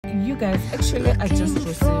you guys, actually I just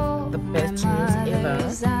received the best news ever.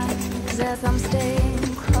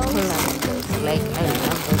 Like I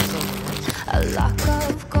love this so much. And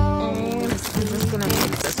I'm just gonna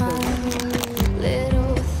make this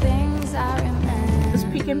This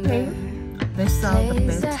Pick and Pay, they sell the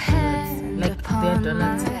best donuts. Like their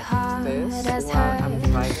donuts like this while I'm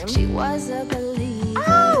driving. She was a believer.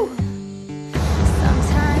 Ow!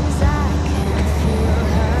 Sometimes I can feel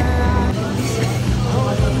her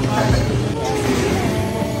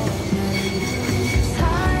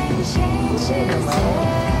time changes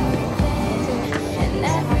everything, and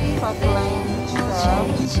everything will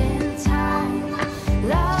change in time.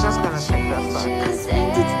 Love just gonna take that back.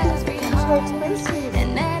 Every heart,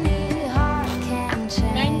 and any heart can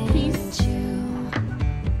change you.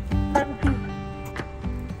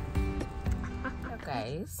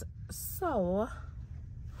 Guys, so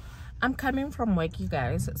I'm coming from work, you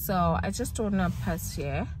guys, so I just wanna pass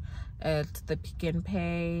here at the Pick and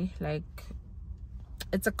Pay. Like,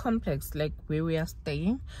 it's a complex like where we are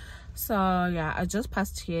staying, so yeah, I just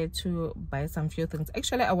passed here to buy some few things.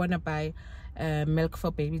 Actually, I want to buy milk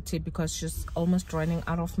for baby tea because she's almost running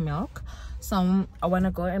out of milk, so I want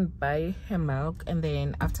to go and buy her milk, and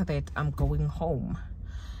then after that I'm going home.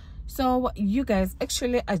 So you guys,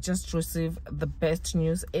 actually I just received the best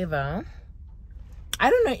news ever. I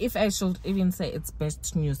don't know if I should even say it's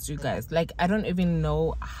best news, you guys. Like, I don't even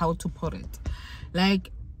know how to put it.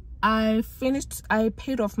 Like, I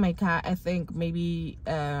paid off my car, I think maybe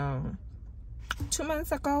 2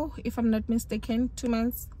 months ago, if I'm not mistaken. 2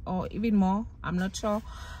 months or even more, I'm not sure,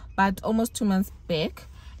 but almost 2 months back.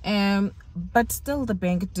 But still the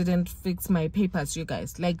bank didn't fix my papers, you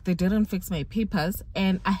guys. Like, they didn't fix my papers,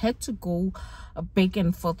 and I had to go back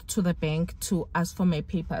and forth to the bank to ask for my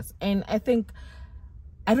papers. And I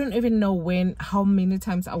don't even know how many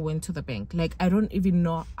times I went to the bank. Like, I don't even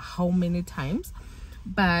know how many times.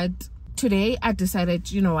 But today I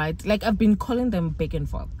decided, you know what, like, I've been calling them back and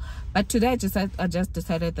forth, but today I just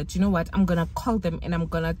decided that, you know what, I'm gonna call them and I'm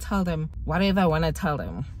gonna tell them whatever I want to tell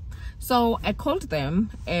them. So I called them,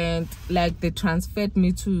 and like, they transferred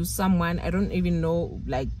me to someone, I don't even know,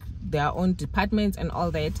 like, their own department and all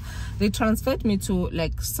that. They transferred me to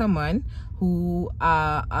like someone who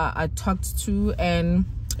I talked to, and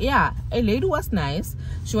yeah, a lady was nice.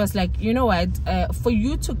 She was like, you know what, for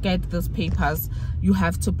you to get these papers, you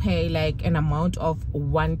have to pay like an amount of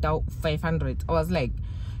 1,500. I was like,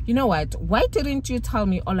 you know what, why didn't you tell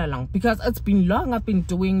me all along? Because it's been long. I've been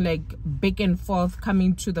doing like back and forth,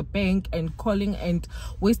 coming to the bank and calling and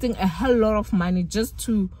wasting a hell lot of money just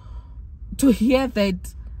to hear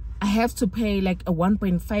that I have to pay like a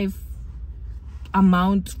 1.5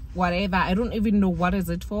 amount, whatever. I don't even know what is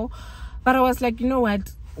it for. But I was like, you know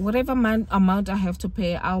what, whatever amount I have to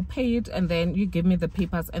pay, I'll pay it, and then you give me the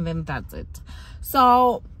papers, and then that's it.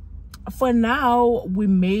 So for now, we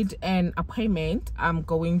made an appointment. I'm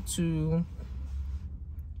going to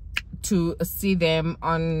see them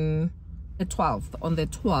on the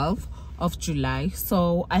 12th of July.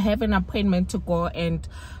 So I have an appointment to go and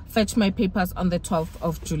fetch my papers on the 12th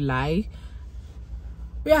of July.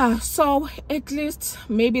 Yeah, so at least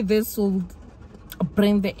maybe this will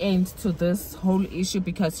bring the end to this whole issue,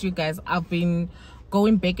 because you guys, I've been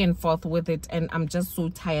going back and forth with it and I'm just so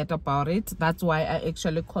tired about it. That's why I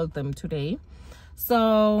actually called them today.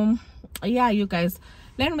 So yeah, you guys,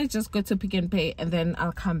 let me just go to Pick and Pay, and then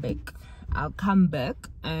I'll come back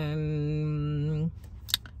and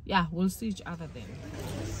yeah, we'll see each other then.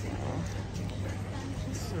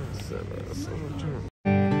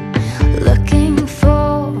 Looking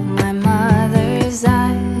for my mother's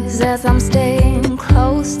eyes as I'm staying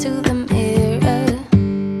close to the mirror.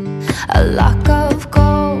 A lock of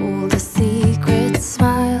gold, a secret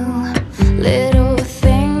smile, little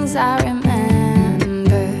things I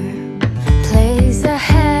remember. Place a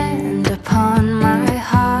hand upon my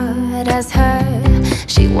heart as her,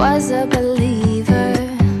 she was a believer.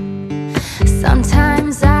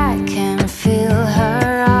 Sometimes I can feel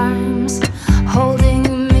her arms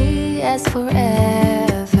holding me as forever.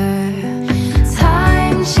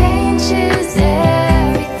 Time changes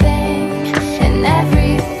everything, and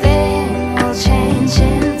everything will change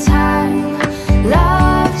in time.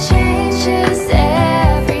 Love changes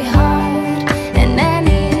every heart, and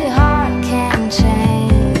any heart can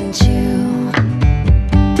change you.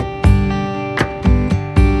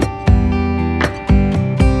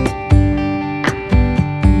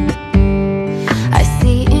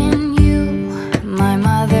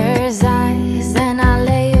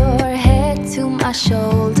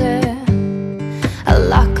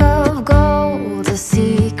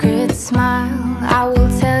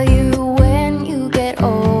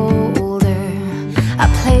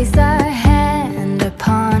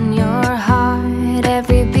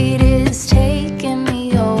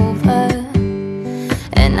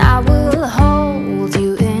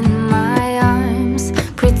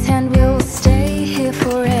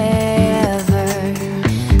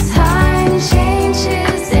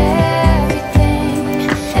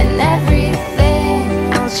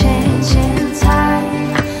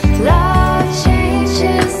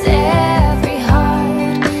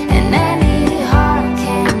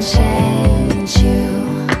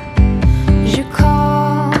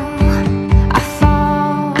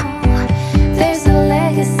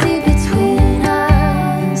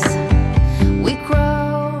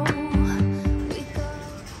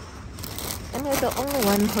 the only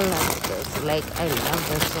one who loves this. Like, I love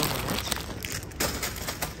this so much.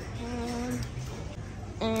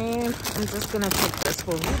 And I'm just gonna take this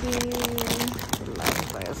for reading. I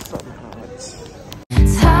love this so much.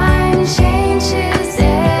 Time changes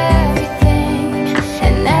everything,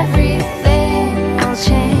 and everything will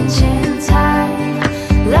change in time.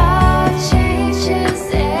 Love changes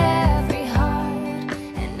every heart,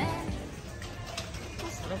 and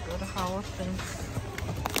Just look at how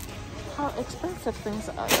expensive things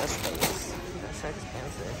are these days. They're so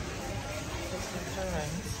expensive. It's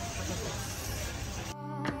insurance.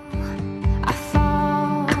 I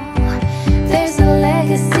fall. There's a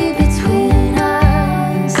legacy between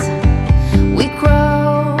us. We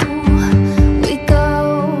grow, we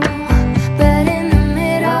go, but in the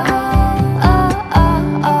middle,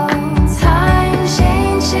 time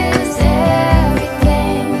changes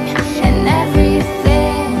everything, and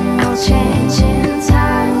everything will change in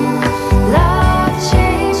time. Love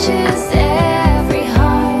changes every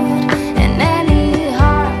heart, and any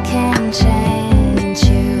heart can change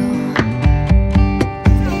you.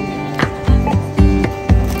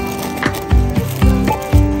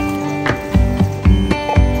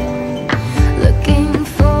 Looking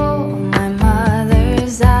for my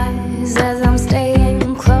mother's eyes as I'm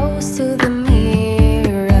staying close to the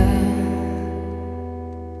mirror.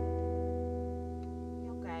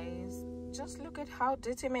 You guys, just look at how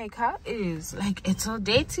dirty my car is. Like, it's so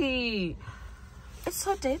dirty. It's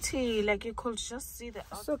so dirty. Like, you could just see the...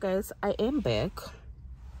 So guys, I am back.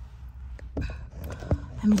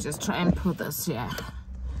 Let me just try and pull this here.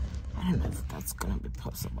 I don't know if that's gonna be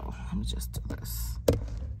possible. Let me just do this.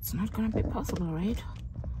 It's not gonna be possible, right?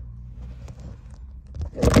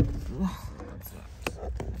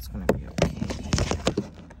 It's gonna be okay.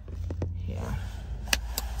 Here.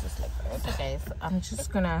 Just like that. So guys,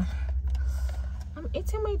 I'm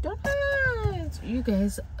eating my donuts. You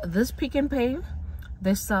guys, this Pick n Pay,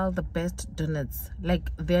 they sell the best donuts.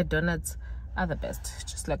 Like, their donuts are the best.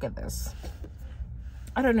 Just look at this.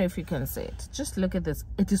 I don't know if you can see it. Just look at this.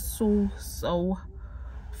 It is so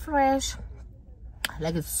fresh.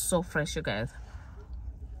 Like, it's so fresh, you guys.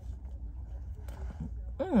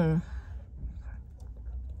 It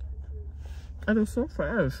is so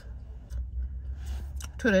fresh.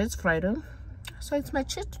 Today is Friday, so it's my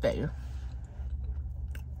cheat day.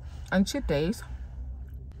 On cheat days,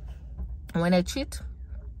 when I cheat,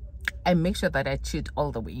 I make sure that I cheat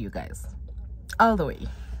all the way, you guys. All the way.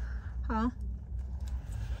 Huh?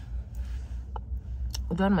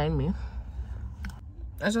 Don't mind me.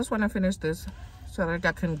 I just want to finish this so that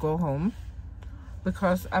I can go home,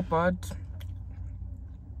 because I bought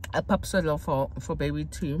a popsicle for baby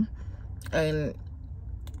tea, and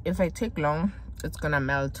if I take long, it's gonna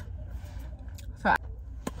melt.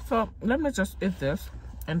 So let me just eat this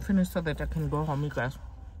and finish so that I can go home, you guys,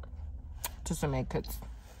 to see my kids.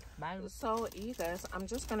 Bye. So you guys, I'm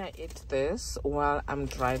just gonna eat this while I'm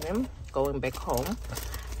driving going back home.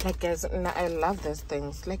 Like, guys, I love these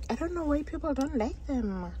things. Like, I don't know why people don't like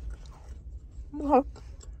them. Well,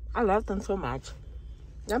 I love them so much.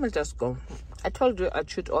 Let me just go. I told you I'd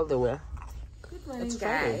shoot all the way. Good morning,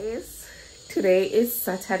 guys. Today is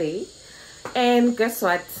Saturday, and guess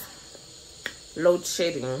what? Load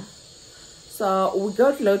shedding. So we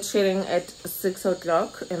got load shedding at 6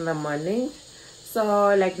 o'clock in the morning.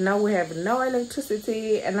 So like, now we have no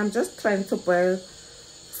electricity, and I'm just trying to boil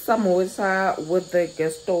some water with the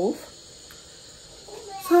gas stove.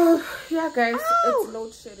 So yeah, guys, it's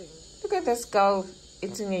load shedding. Look at this girl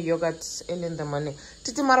eating a yogurt early in the morning.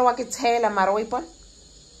 Titi mara wa kitela mara wa ipon?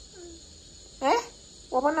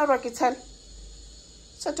 Wa bona wa kitela?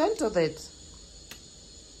 So don't do that.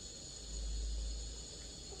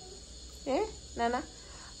 Nana.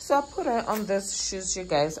 So I put her on these shoes, you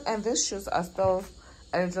guys, and these shoes are still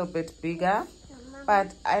a little bit bigger,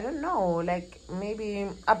 but I don't know, like, maybe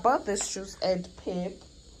I bought these shoes at Pip,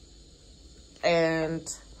 and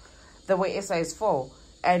they were a size 4,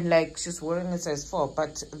 and like, she's wearing a size 4,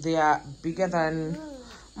 but they are bigger than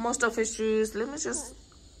most of her shoes. Let me just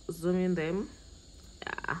zoom in them.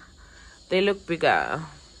 Yeah, they look bigger.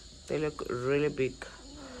 They look really big,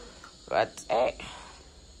 but hey,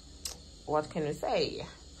 what can you say?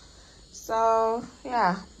 So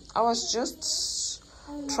yeah, I was just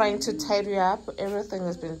trying to tidy up. Everything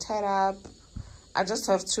has been tied up. I just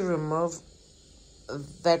have to remove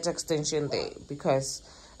that extension there because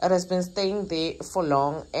it has been staying there for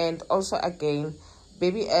long, and also again,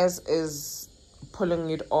 baby S is pulling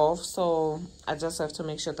it off, so I just have to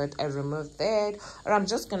make sure that I remove that, or I'm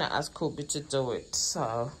just gonna ask Kobe to do it.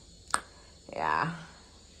 So yeah,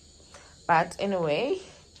 but anyway,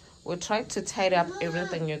 We tried to tidy up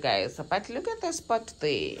everything, you guys, but look at the spot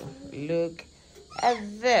there. Look at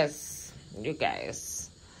this, you guys.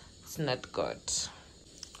 It's not good.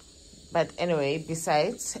 But anyway,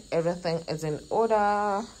 besides, everything is in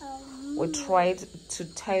order. We tried to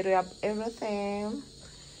tidy up everything.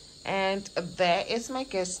 And there is my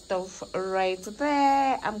gas stove right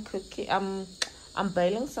there. I'm cooking. I'm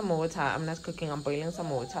boiling some water. I'm not cooking, I'm boiling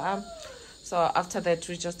some water. So after that,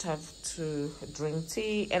 we just have to drink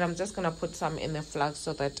tea, and I'm just gonna put some in the flask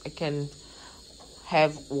so that I can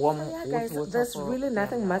have warm water. There's really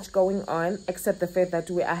nothing much going on except the fact that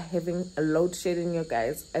we are having a load shedding, you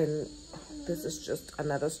guys, and this is just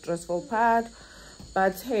another stressful part.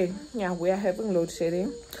 But hey, yeah, we are having load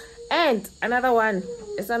shedding. And another one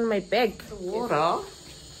is on my bag. Water.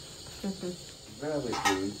 Very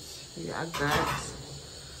good. Yeah, guys.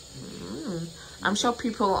 I'm sure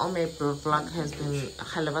people on my vlog has been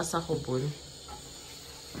halava sahobun.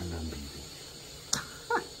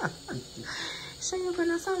 So you're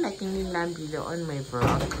gonna sound like me lambile on my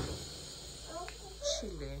vlog.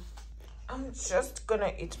 Chile. I'm just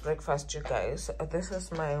gonna eat breakfast, you guys. This is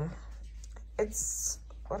my, it's,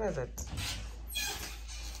 what is it?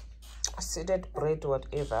 Seeded bread,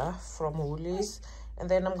 whatever, from Woolies. And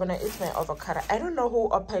then I'm gonna eat my avocado. I don't know who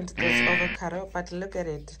opened this avocado, but look at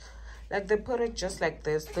it. Like, they put it just like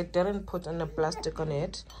this. They didn't put any plastic on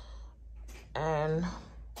it. And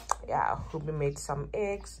yeah, Ruby made some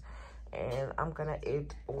eggs, and I'm gonna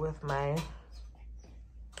eat with my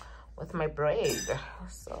bread.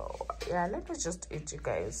 So yeah, let me just eat, you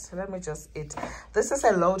guys. Let me just eat. This is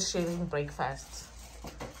a load shedding breakfast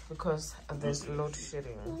because there's load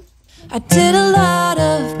shedding. I did a lot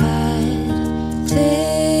of bad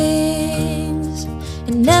things,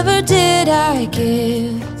 and never did I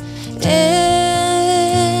give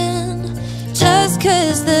in. Just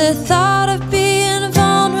 'cause the thought of being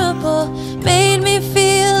vulnerable made me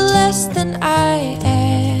feel less than I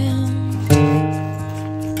am.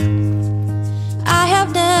 I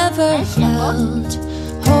have never felt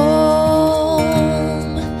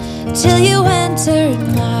home till you entered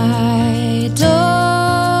my door.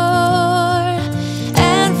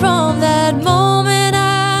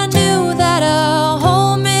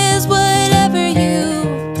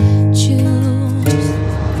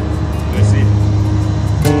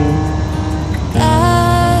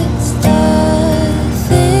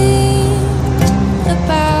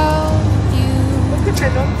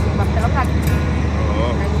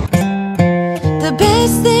 The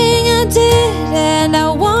best thing I did, and I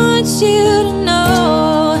want you to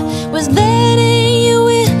know, was letting you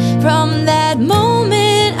in. From that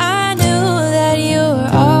moment I knew that you were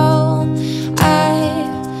all I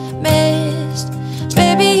missed.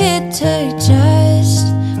 Baby, it took just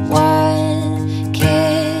one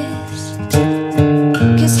kiss.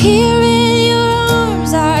 'Cause here in your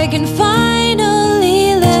arms I can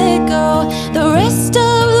finally let go. The rest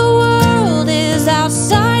of the world is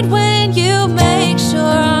outside when you make sure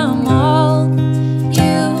I'm all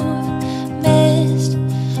you've missed.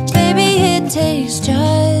 Baby, it takes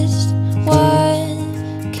just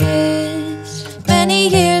one kiss. Many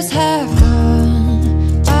years have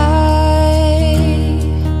gone by,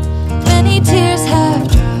 many tears have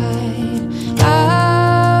dried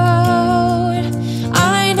out.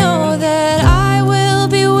 I know that I will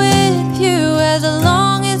be with you as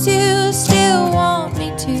long as you still want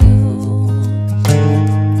me to.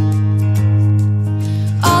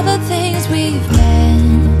 All the things we've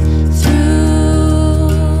been through,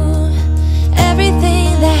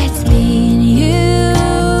 everything that's been you,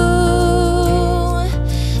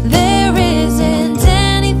 there isn't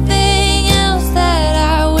anything else that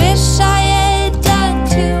I wish I had done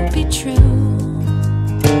to be true.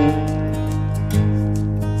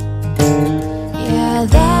 Yeah,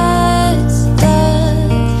 that's the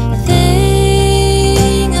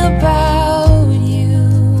thing about you.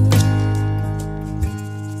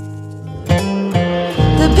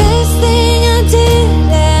 The best thing I did,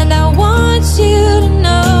 and I want you to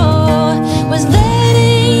know, was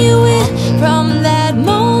letting you in. From that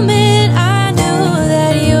moment I knew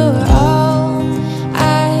that you were all I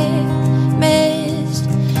missed.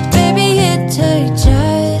 Baby, it took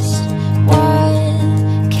just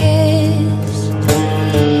one kiss.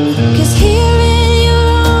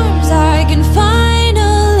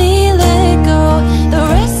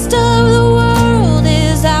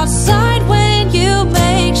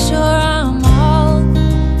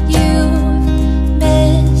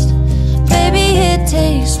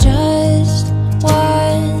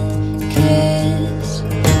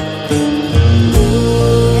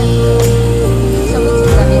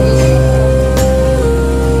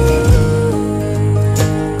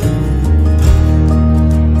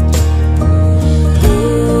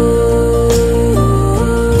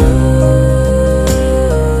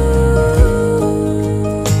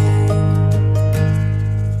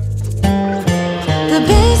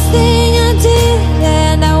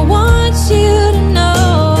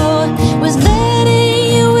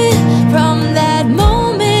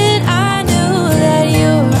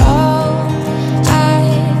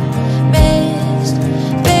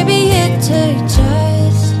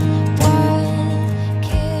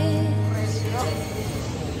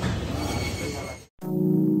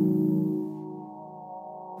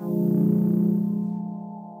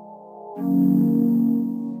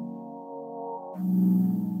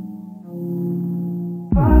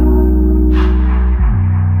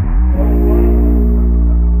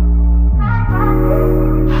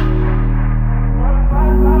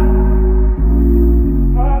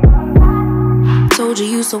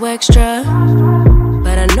 extra,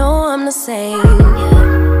 but I know I'm the same.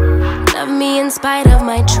 Love me in spite of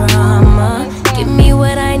my trauma. Give me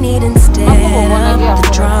what I need instead of the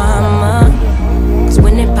drama. Cause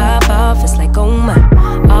when it pop off, it's like, oh my.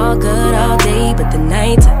 All good all day, but the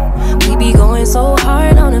night we be going so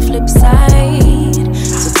hard on the flip side.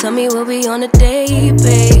 So tell me we'll be on a day,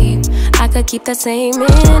 babe. I could keep that same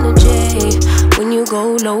energy. When you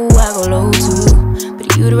go low, I go low too.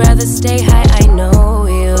 But you'd rather stay high, I know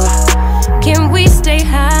you. Can we stay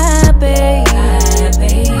high, babe?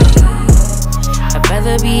 I'd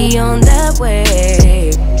rather be on that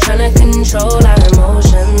wave, tryna control our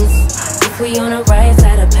emotions. If we on the right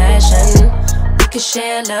side of passion, we could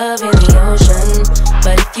share love in the ocean.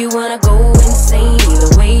 But if you wanna go insane, either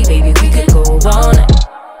way, baby, we could go all night.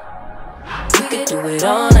 We could do it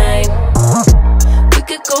all night. We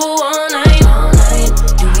could go all night, all night.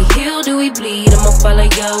 Do we heal, do we bleed? I'ma follow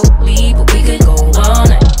your lead, but we could go all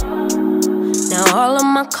night. Now all of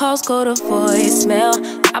my calls go to voicemail.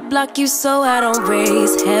 I block you so I don't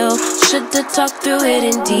raise hell. Should've talked through it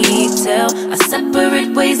in detail. Our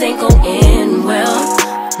separate ways ain't gon' end well,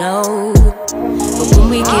 no. But when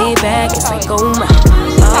we get back, it's like, oh my.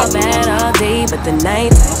 All bad all day, but the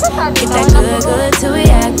night get that good, good till we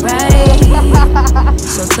act right.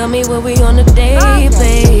 So tell me what we on today,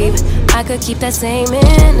 babe. I could keep that same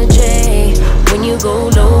energy. When you go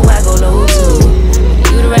low, I go low too.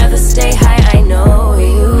 You'd rather stay high, I know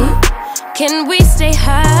you. Can we stay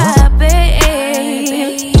high,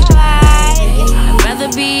 babe? I'd rather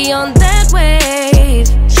be on that wave,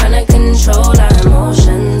 tryna control our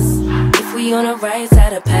emotions. If we on the right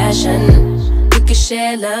side of passion, we could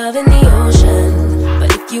share love in the ocean.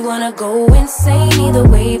 But if you wanna go insane, either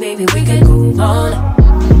way, baby, we could go all night.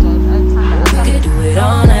 We could do it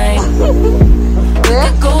all night. We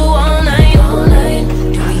could go all night, all night.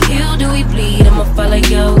 Do we heal, do we bleed? I'ma follow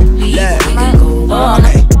your lead. We could go all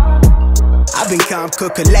night. I've been calm, cool,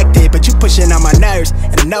 collected, but you pushing on my nerves.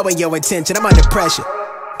 And I knowing your intention, I'm under pressure.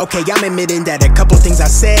 Okay, I'm admitting that a couple things I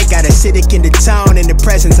said got acidic in the tone. In the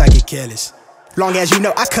presence, I get careless. Long as you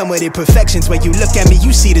know I come with imperfections. When you look at me,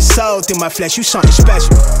 you see the soul through my flesh. You something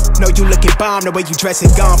special. Know you looking bomb, the way you dressing,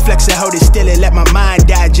 gone flex and hold it still and let my mind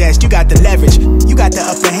digest. You got the leverage, you got the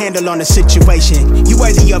upper handle on the situation. You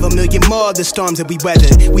worthy of a million more of the storms that we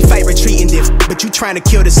weathered. We fight retreating this, but you trying to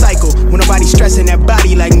kill the cycle. When nobody stressing that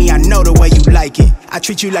body like me, I know the way you like it. I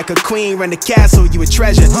treat you like a queen, run the castle, you a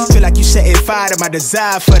treasure. Feel like you setting fire to my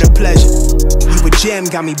desire for the pleasure. You a gem,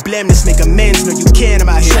 got me blim, let's make amends. Know you can, I'm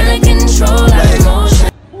out here trying to control our emotions.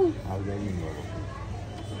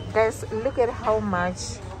 Guys, look at how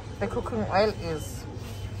much the cooking oil is.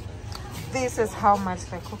 This is how much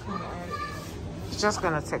the cooking oil is. Just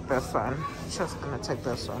gonna take this one. Just gonna take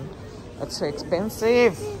this one. It's so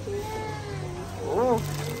expensive. Oh,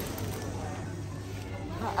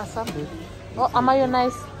 assembly. Oh, a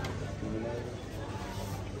mayonnaise.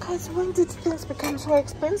 Guys, when did things become so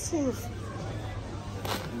expensive?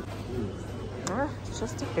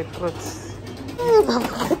 Just a beetroot.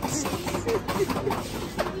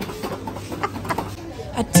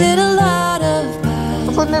 I did a lot of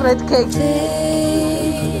bad red cake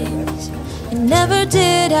things, and never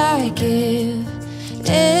did I give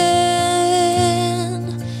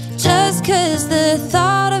in. Just 'cause the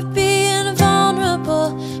thought of being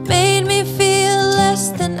vulnerable made me feel less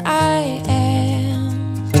than I am.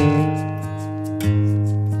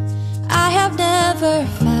 I have never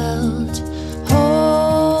felt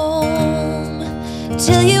home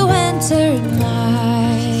till you entered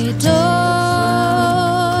my door.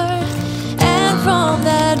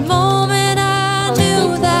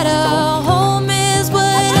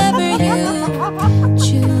 That's the thing about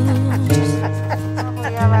you.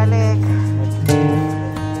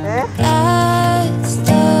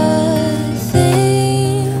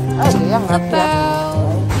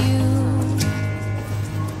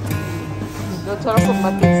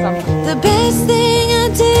 The best thing I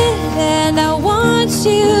did, and I want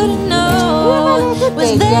you to know,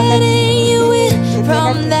 was letting you in.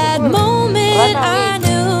 From that moment I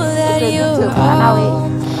knew that you were all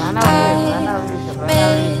I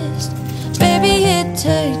missed. Baby, it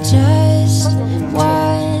took just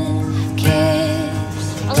one kiss.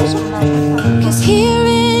 'Cause here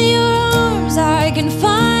in your arms I can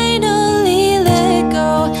finally let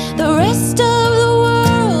go. The rest of the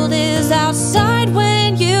world is outside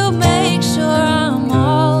when you make sure I'm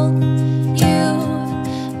all you've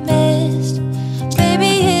missed.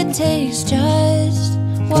 Baby, it takes just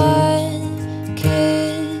one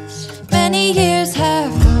kiss. Many years have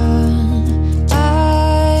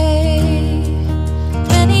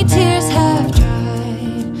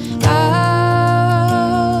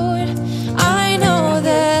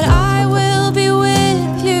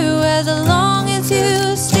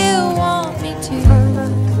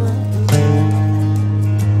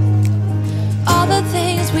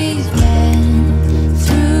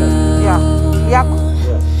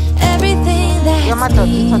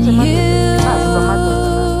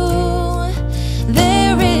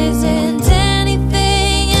There isn't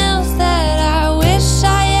anything else that I wish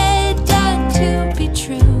I had done to be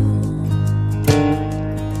true.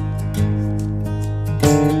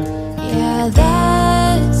 Yeah,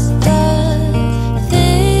 that's the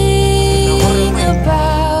thing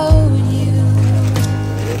about you.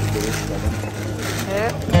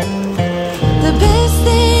 The best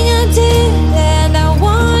thing I did, and I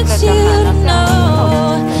want you to know,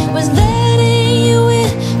 was letting you in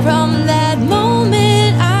from that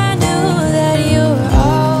moment. I knew that you were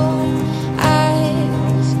all I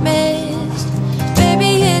missed.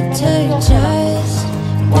 Baby, it took just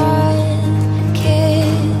one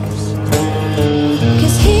kiss.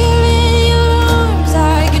 'Cause here in your arms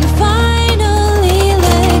I can finally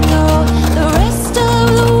let go. The rest of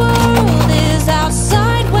the world is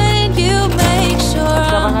outside when you make sure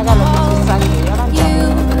I'm all you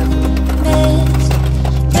missed.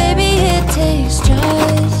 Baby, it takes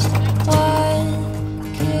just one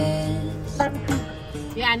kiss.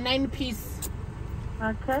 Yeah, 9 piece.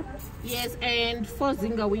 Okay. Yes, and 4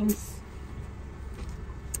 zinger wings.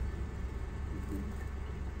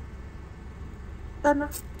 Then,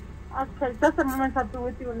 okay, just a moment, I'll be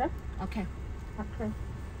with you next. Okay. Okay.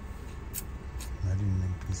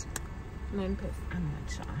 9 piece. I'm not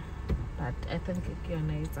sure, but I think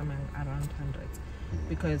Kiana is around 100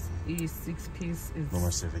 because each 6 piece is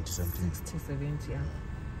almost 70 something. 60, 70. Yeah.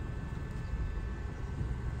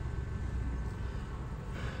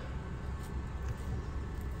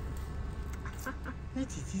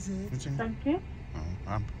 Thank you.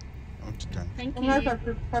 Thank And you. that's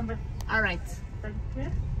it. All right. Thank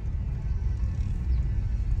you.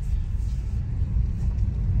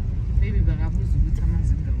 Maybe bangabuza ukuthi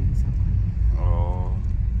amazinga wings akhona. Oh.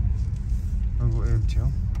 Empty,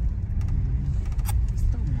 huh?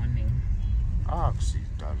 Still morning. Ah,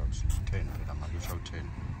 kusidala kusi 10 la ngabe 10.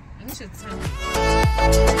 Angisho 10.